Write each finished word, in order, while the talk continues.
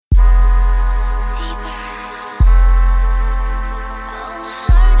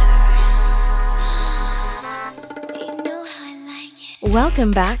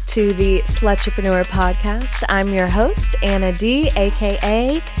Welcome back to the Slutrepreneur podcast. I'm your host, Anna D,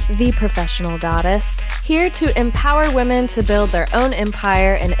 aka The Professional Goddess, here to empower women to build their own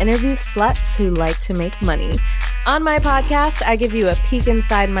empire and interview sluts who like to make money. On my podcast, I give you a peek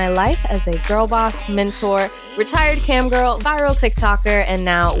inside my life as a girl boss, mentor, retired cam girl, viral TikToker, and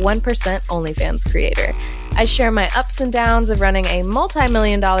now 1% OnlyFans creator. I share my ups and downs of running a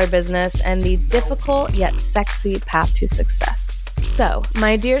multi-million-dollar business and the difficult yet sexy path to success. So,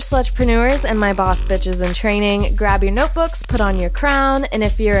 my dear slutrepreneurs and my boss bitches in training, grab your notebooks, put on your crown, and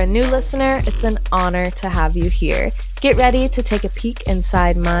if you're a new listener, it's an honor to have you here. Get ready to take a peek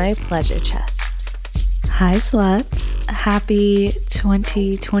inside my pleasure chest. Hi sluts, happy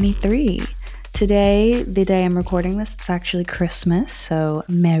 2023. Today, the day I'm recording this, it's actually Christmas, so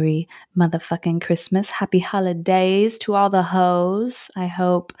Merry motherfucking Christmas. Happy holidays to all the hoes. I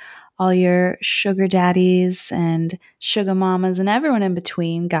hope all your sugar daddies and sugar mamas and everyone in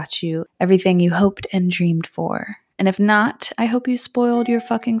between got you everything you hoped and dreamed for. And if not, I hope you spoiled your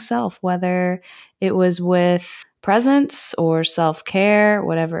fucking self, whether it was with presents or self-care,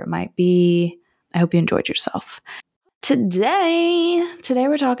 whatever it might be. I hope you enjoyed yourself. Today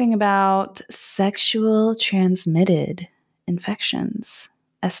we're talking about sexual transmitted infections,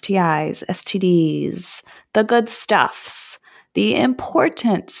 STIs, STDs, the good stuffs, the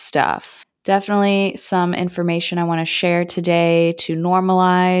important stuff. Definitely some information I want to share today to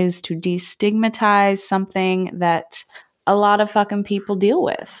normalize, to destigmatize something that a lot of fucking people deal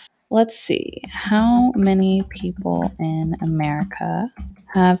with. Let's see, how many people in America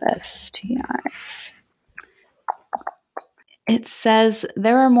have STIs? It says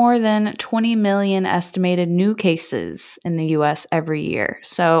there are more than 20 million estimated new cases in the US every year.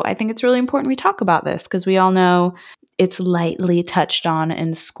 So I think it's really important we talk about this because we all know it's lightly touched on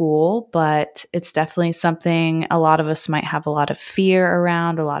in school, but it's definitely something a lot of us might have a lot of fear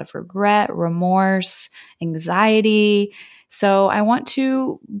around, a lot of regret, remorse, anxiety. So I want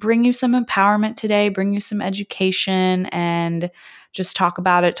to bring you some empowerment today, bring you some education, and just talk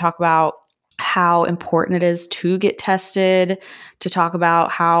about how important it is to get tested, to talk about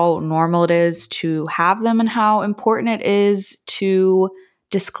how normal it is to have them, and how important it is to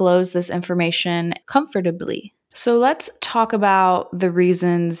disclose this information comfortably. So let's talk about the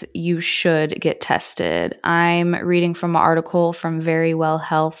reasons you should get tested. I'm reading from an article from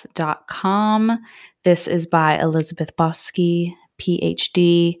verywellhealth.com. This is by Elizabeth Bosky,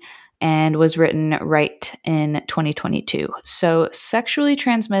 PhD, and was written right in 2022. So sexually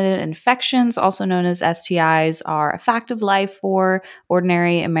transmitted infections, also known as STIs, are a fact of life for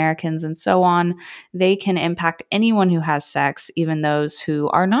ordinary Americans and so on. They can impact anyone who has sex, even those who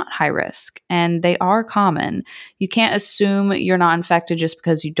are not high risk, and they are common. You can't assume you're not infected just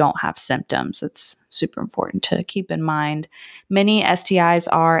because you don't have symptoms. It's super important to keep in mind. Many STIs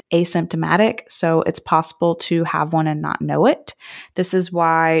are asymptomatic, so it's possible to have one and not know it. This is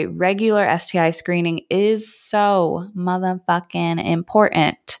why regular STI screening is so motherfucking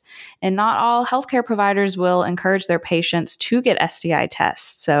important. And not all healthcare providers will encourage their patients to get STI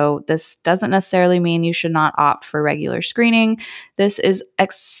tests. So this doesn't necessarily mean you should not opt for regular screening. This is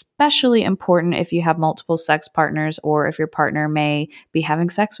especially important if you have multiple sex partners or if your partner may be having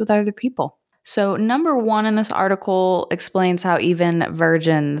sex with other people. So number one in this article explains how even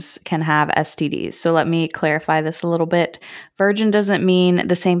virgins can have STDs. So let me clarify this a little bit. Virgin doesn't mean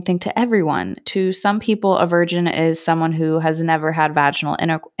the same thing to everyone. To some people, a virgin is someone who has never had vaginal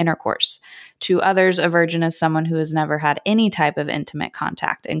intercourse. To others, a virgin is someone who has never had any type of intimate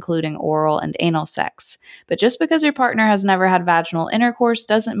contact, including oral and anal sex. But just because your partner has never had vaginal intercourse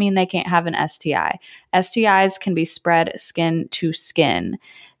doesn't mean they can't have an STI. STIs can be spread skin to skin.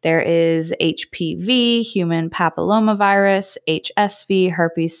 There is HPV, human papillomavirus, HSV,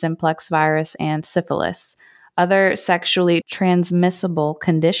 herpes simplex virus, and syphilis. Other sexually transmissible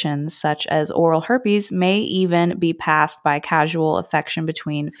conditions, such as oral herpes, may even be passed by casual affection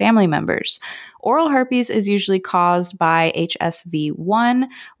between family members. Oral herpes is usually caused by HSV1,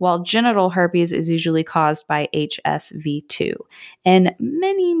 while genital herpes is usually caused by HSV2. And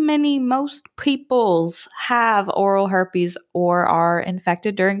most peoples have oral herpes or are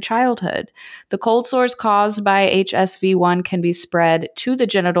infected during childhood. The cold sores caused by HSV1 can be spread to the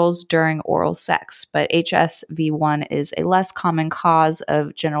genitals during oral sex, but HSV1 is a less common cause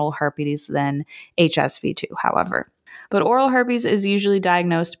of genital herpes than HSV2, however. But oral herpes is usually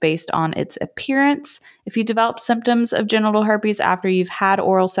diagnosed based on its appearance. If you develop symptoms of genital herpes after you've had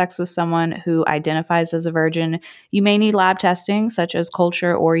oral sex with someone who identifies as a virgin, you may need lab testing, such as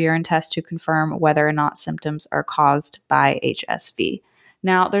culture or urine tests, to confirm whether or not symptoms are caused by HSV.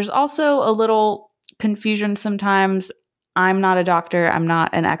 Now, there's also a little confusion sometimes I'm not a doctor, I'm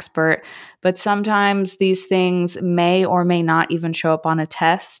not an expert, but sometimes these things may or may not even show up on a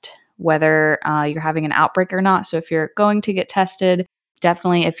test, whether you're having an outbreak or not. So if you're going to get tested,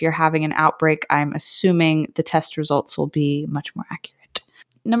 definitely if you're having an outbreak, I'm assuming the test results will be much more accurate.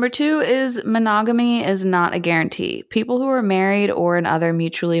 Number 2 is monogamy is not a guarantee. People who are married or in other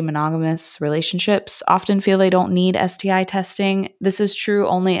mutually monogamous relationships often feel they don't need STI testing. This is true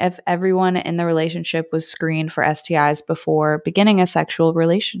only if everyone in the relationship was screened for STIs before beginning a sexual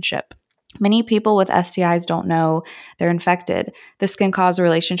relationship. Many people with STIs don't know they're infected. This can cause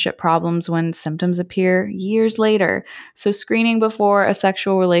relationship problems when symptoms appear years later. So screening before a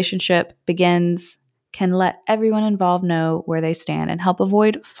sexual relationship begins can let everyone involved know where they stand and help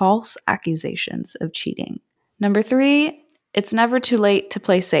avoid false accusations of cheating. Number 3, it's never too late to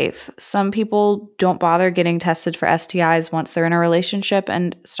play safe. Some people don't bother getting tested for STIs once they're in a relationship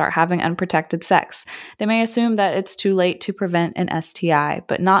and start having unprotected sex. They may assume that it's too late to prevent an STI,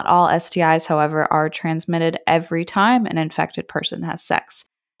 but not all STIs, however, are transmitted every time an infected person has sex.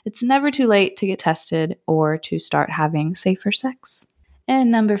 It's never too late to get tested or to start having safer sex.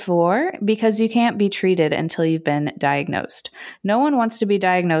 And number 4, because you can't be treated until you've been diagnosed. No one wants to be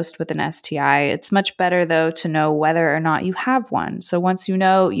diagnosed with an STI. It's much better, though, to know whether or not you have one. So once you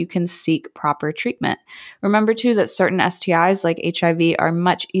know, you can seek proper treatment. Remember, too, that certain STIs like HIV are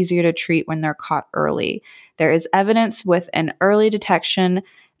much easier to treat when they're caught early. There is evidence with an early detection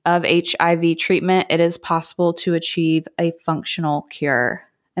of HIV treatment, it is possible to achieve a functional cure.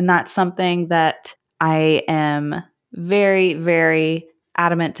 And that's something that I am very, very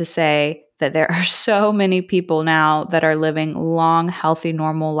adamant to say, that there are so many people now that are living long, healthy,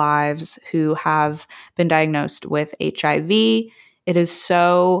 normal lives who have been diagnosed with HIV. It is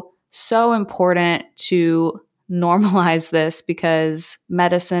so, so important to normalize this because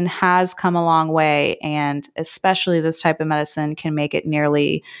medicine has come a long way, and especially this type of medicine can make it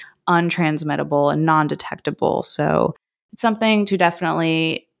nearly untransmittable and non-detectable. So it's something to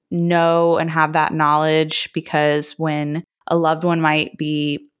definitely know and have that knowledge, because when a loved one might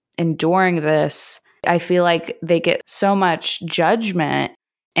be enduring this, I feel like they get so much judgment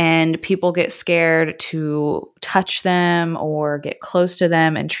and people get scared to touch them or get close to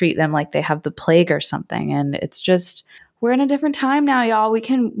them and treat them like they have the plague or something. And it's just, we're in a different time now, y'all. We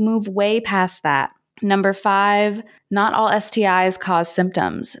can move way past that. Number 5, not all STIs cause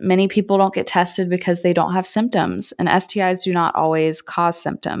symptoms. Many people don't get tested because they don't have symptoms, and STIs do not always cause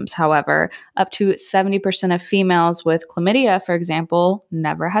symptoms. However, up to 70% of females with chlamydia, for example,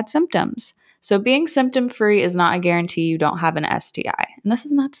 never had symptoms. So being symptom-free is not a guarantee you don't have an STI. And this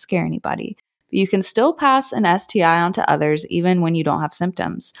is not to scare anybody, but you can still pass an STI on to others even when you don't have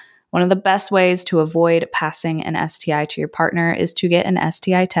symptoms. One of the best ways to avoid passing an STI to your partner is to get an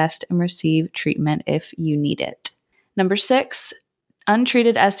STI test and receive treatment if you need it. Number 6,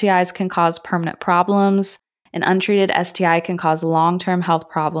 untreated STIs can cause permanent problems. An untreated STI can cause long-term health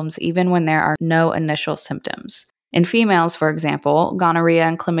problems even when there are no initial symptoms. In females, for example, gonorrhea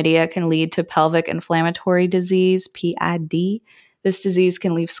and chlamydia can lead to pelvic inflammatory disease, PID. This disease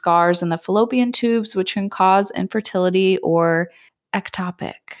can leave scars in the fallopian tubes, which can cause infertility or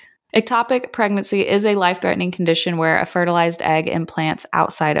ectopic. Ectopic pregnancy is a life-threatening condition where a fertilized egg implants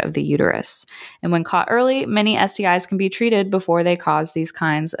outside of the uterus. And when caught early, many STIs can be treated before they cause these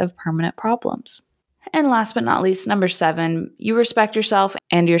kinds of permanent problems. And last but not least, number 7, you respect yourself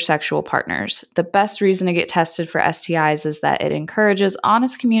and your sexual partners. The best reason to get tested for STIs is that it encourages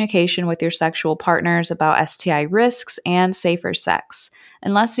honest communication with your sexual partners about STI risks and safer sex.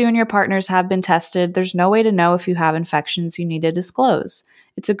 Unless you and your partners have been tested, there's no way to know if you have infections you need to disclose.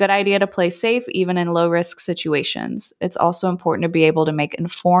 It's a good idea to play safe even in low-risk situations. It's also important to be able to make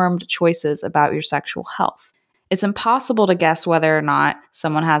informed choices about your sexual health. It's impossible to guess whether or not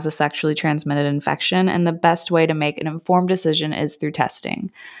someone has a sexually transmitted infection, and the best way to make an informed decision is through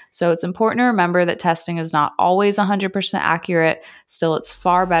testing. So it's important to remember that testing is not always 100% accurate. Still, it's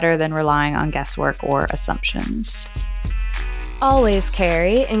far better than relying on guesswork or assumptions. Always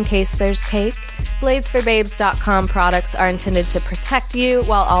carry in case there's cake. Bladesforbabes.com products are intended to protect you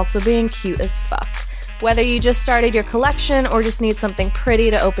while also being cute as fuck. Whether you just started your collection or just need something pretty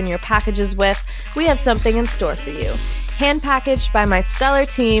to open your packages with, we have something in store for you. Hand packaged by my stellar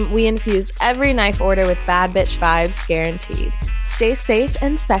team, we infuse every knife order with bad bitch vibes guaranteed. Stay safe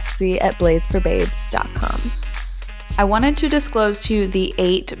and sexy at bladesforbabes.com. I wanted to disclose to you the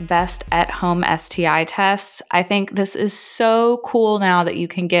 8 best at-home STI tests. I think this is so cool now that you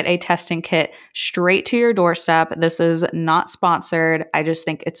can get a testing kit straight to your doorstep. This is not sponsored. I just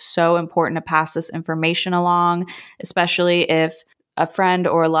think it's so important to pass this information along, especially if a friend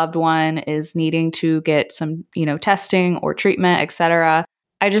or a loved one is needing to get some, testing or treatment, etc.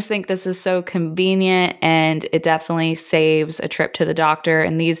 I just think this is so convenient, and it definitely saves a trip to the doctor.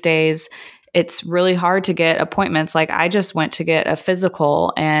 And these days, it's really hard to get appointments. Like, I just went to get a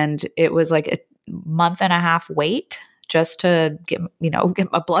physical, and it was like a month and a half wait just to get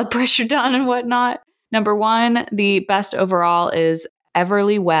my blood pressure done and whatnot. Number one, the best overall is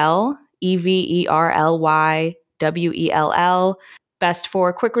Everlywell, EverlyWell. Best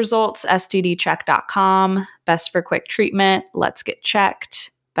for quick results, stdcheck.com. Best for quick treatment, Let's Get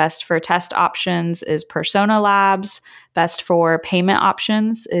Checked. Best for test options is Persona Labs. Best for payment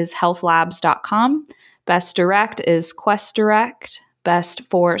options is healthlabs.com. Best direct is Quest Direct. Best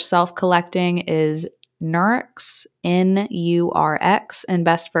for self-collecting is Nurx, Nurx. And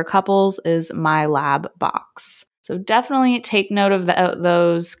best for couples is My Lab Box. So definitely take note of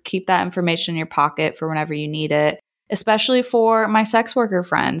those. Keep that information in your pocket for whenever you need it, especially for my sex worker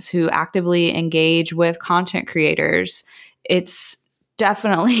friends who actively engage with content creators. It's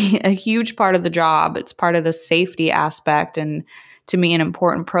definitely a huge part of the job. It's part of the safety aspect, and to me, an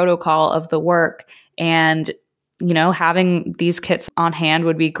important protocol of the work. And having these kits on hand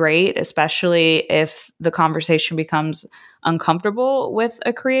would be great, especially if the conversation becomes uncomfortable with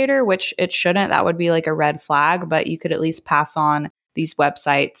a creator, which it shouldn't. That would be like a red flag, but you could at least pass on these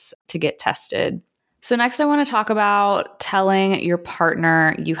websites to get tested. So next, I want to talk about telling your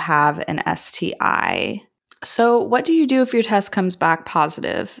partner you have an STI. So what do you do if your test comes back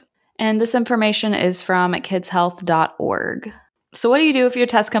positive? And this information is from kidshealth.org. So what do you do if your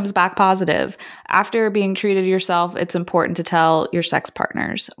test comes back positive? After being treated yourself, it's important to tell your sex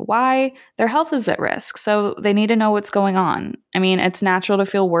partners why their health is at risk. So they need to know what's going on. I mean, it's natural to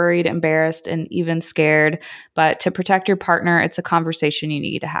feel worried, embarrassed, and even scared, but to protect your partner, it's a conversation you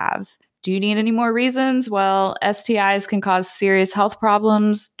need to have. Do you need any more reasons? Well, STIs can cause serious health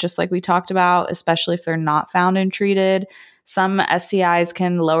problems, just like we talked about, especially if they're not found and treated. Some STIs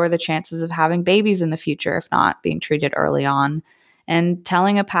can lower the chances of having babies in the future if not being treated early on. And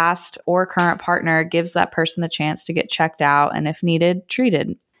telling a past or current partner gives that person the chance to get checked out and, if needed,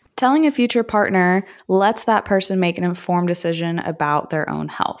 treated. Telling a future partner lets that person make an informed decision about their own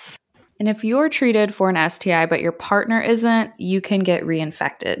health. And if you're treated for an STI but your partner isn't, you can get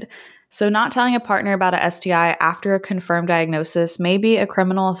reinfected. So not telling a partner about a STI after a confirmed diagnosis may be a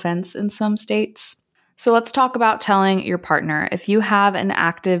criminal offense in some states. So let's talk about telling your partner. If you have an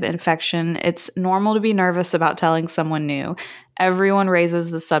active infection, it's normal to be nervous about telling someone new. Everyone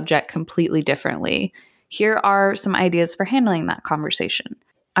raises the subject completely differently. Here are some ideas for handling that conversation.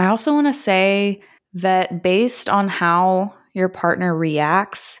 I also want to say that based on how your partner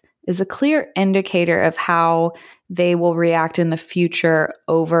reacts is a clear indicator of how they will react in the future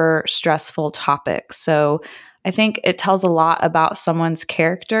over stressful topics. So I think it tells a lot about someone's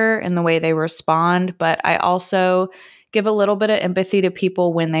character and the way they respond, but I also give a little bit of empathy to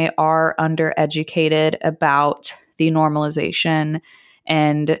people when they are undereducated about the normalization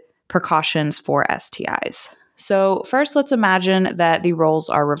and precautions for STIs. So first, let's imagine that the roles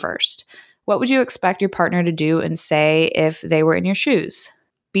are reversed. What would you expect your partner to do and say if they were in your shoes?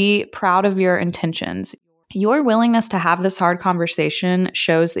 Be proud of your intentions. Your willingness to have this hard conversation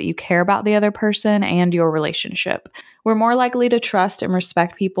shows that you care about the other person and your relationship. We're more likely to trust and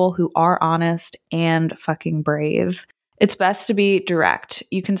respect people who are honest and fucking brave. It's best to be direct.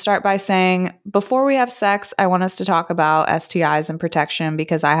 You can start by saying, before we have sex, I want us to talk about STIs and protection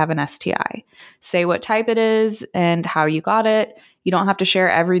because I have an STI. Say what type it is and how you got it. You don't have to share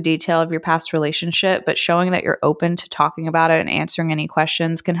every detail of your past relationship, but showing that you're open to talking about it and answering any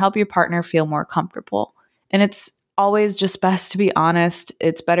questions can help your partner feel more comfortable. And it's always just best to be honest.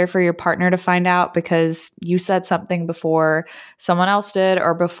 It's better for your partner to find out because you said something before someone else did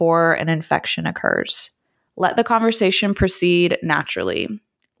or before an infection occurs. Let the conversation proceed naturally.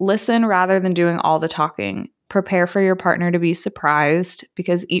 Listen rather than doing all the talking. Prepare for your partner to be surprised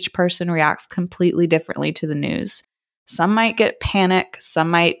because each person reacts completely differently to the news. Some might get panic, some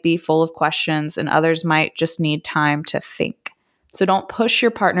might be full of questions, and others might just need time to think. So don't push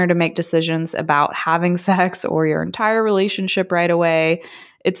your partner to make decisions about having sex or your entire relationship right away.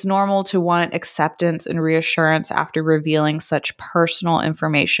 It's normal to want acceptance and reassurance after revealing such personal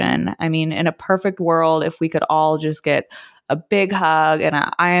information. I mean, in a perfect world, if we could all just get a big hug and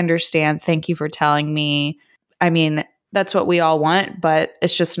I understand, thank you for telling me. I mean, that's what we all want, but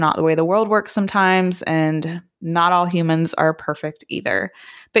it's just not the way the world works sometimes, and not all humans are perfect either.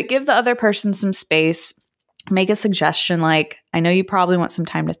 But give the other person some space. Make a suggestion like, I know you probably want some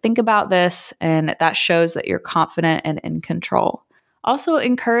time to think about this, and that shows that you're confident and in control. Also,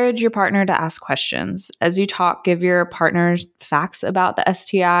 encourage your partner to ask questions. As you talk, give your partner facts about the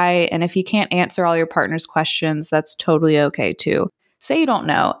STI, and if you can't answer all your partner's questions, that's totally okay too. Say you don't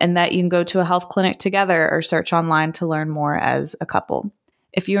know, and that you can go to a health clinic together or search online to learn more as a couple.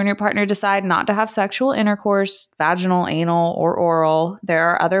 If you and your partner decide not to have sexual intercourse, vaginal, anal, or oral, there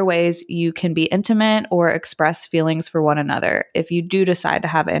are other ways you can be intimate or express feelings for one another. If you do decide to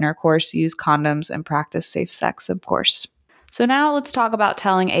have intercourse, use condoms and practice safe sex, of course. So now let's talk about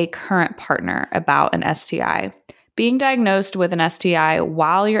telling a current partner about an STI. Being diagnosed with an STI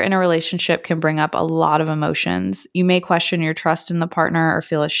while you're in a relationship can bring up a lot of emotions. You may question your trust in the partner or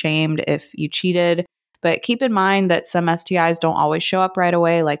feel ashamed if you cheated, but keep in mind that some STIs don't always show up right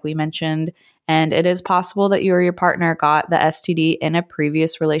away, like we mentioned, and it is possible that you or your partner got the STD in a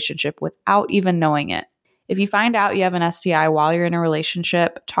previous relationship without even knowing it. If you find out you have an STI while you're in a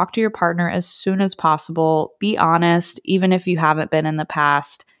relationship, talk to your partner as soon as possible. Be honest, even if you haven't been in the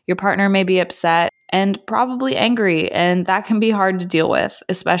past. Your partner may be upset and probably angry, and that can be hard to deal with,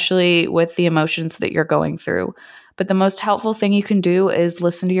 especially with the emotions that you're going through. But the most helpful thing you can do is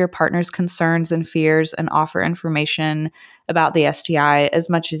listen to your partner's concerns and fears and offer information about the STI as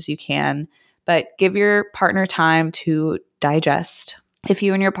much as you can. But give your partner time to digest. If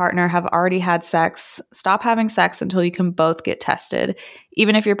you and your partner have already had sex, stop having sex until you can both get tested,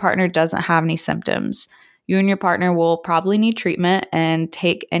 even if your partner doesn't have any symptoms. You and your partner will probably need treatment and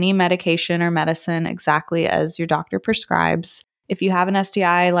take any medication or medicine exactly as your doctor prescribes. If you have an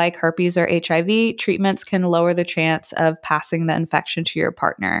STI like herpes or HIV, treatments can lower the chance of passing the infection to your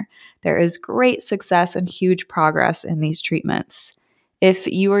partner. There is great success and huge progress in these treatments. If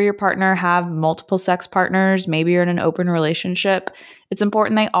you or your partner have multiple sex partners, maybe you're in an open relationship, it's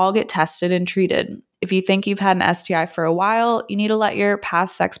important they all get tested and treated. If you think you've had an STI for a while, you need to let your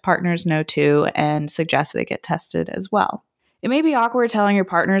past sex partners know too and suggest they get tested as well. It may be awkward telling your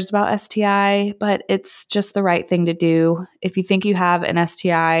partners about STI, but it's just the right thing to do. If you think you have an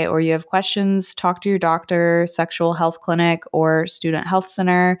STI or you have questions, talk to your doctor, sexual health clinic, or student health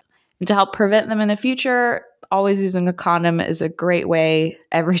center. And to help prevent them in the future, always using a condom is a great way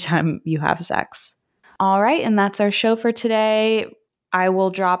every time you have sex. All right, and that's our show for today. I will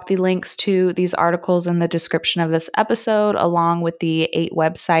drop the links to these articles in the description of this episode, along with the 8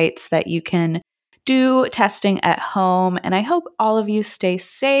 websites that you can do testing at home. And I hope all of you stay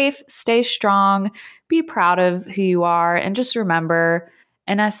safe, stay strong, be proud of who you are, and just remember,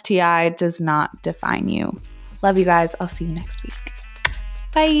 an STI does not define you. Love you guys. I'll see you next week.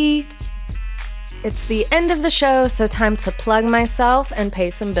 Bye. It's the end of the show, so time to plug myself and pay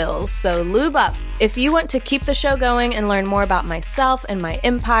some bills. So lube up. If you want to keep the show going and learn more about myself and my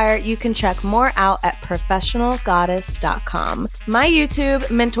empire, you can check more out at professionalgoddess.com. My YouTube,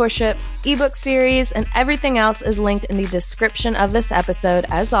 mentorships, ebook series, and everything else is linked in the description of this episode,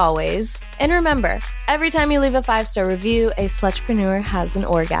 as always. And remember, every time you leave a 5-star review, a slutrepreneur has an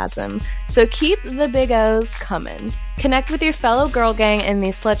orgasm. So keep the big O's coming. Connect with your fellow girl gang in the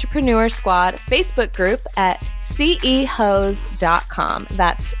Slutrepreneur Squad Facebook group at cehose.com.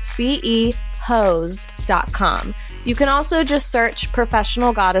 That's cehose.com. You can also just search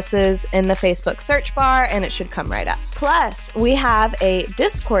Professional Goddesses in the Facebook search bar and it should come right up. Plus, we have a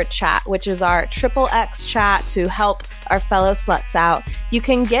Discord chat, which is our XXX chat to help our fellow sluts out. You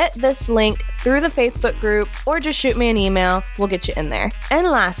can get this link through the Facebook group or just shoot me an email. We'll get you in there. And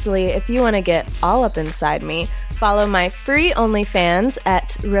lastly, if you want to get all up inside me, follow my free OnlyFans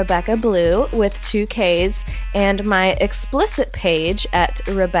at Rebecca Blue with 2 Ks and my explicit page at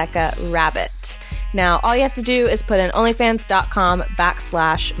Rebecca Rabbit. Now, all you have to do is put in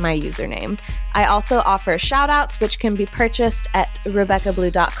onlyfans.com/my username. I also offer shoutouts, which can be purchased at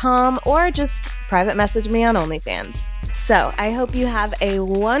RebeccaBlue.com or just private message me on OnlyFans. So I hope you have a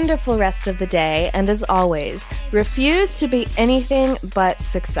wonderful rest of the day. And as always, refuse to be anything but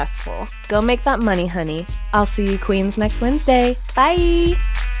successful. Go make that money, honey. I'll see you queens next Wednesday. Bye.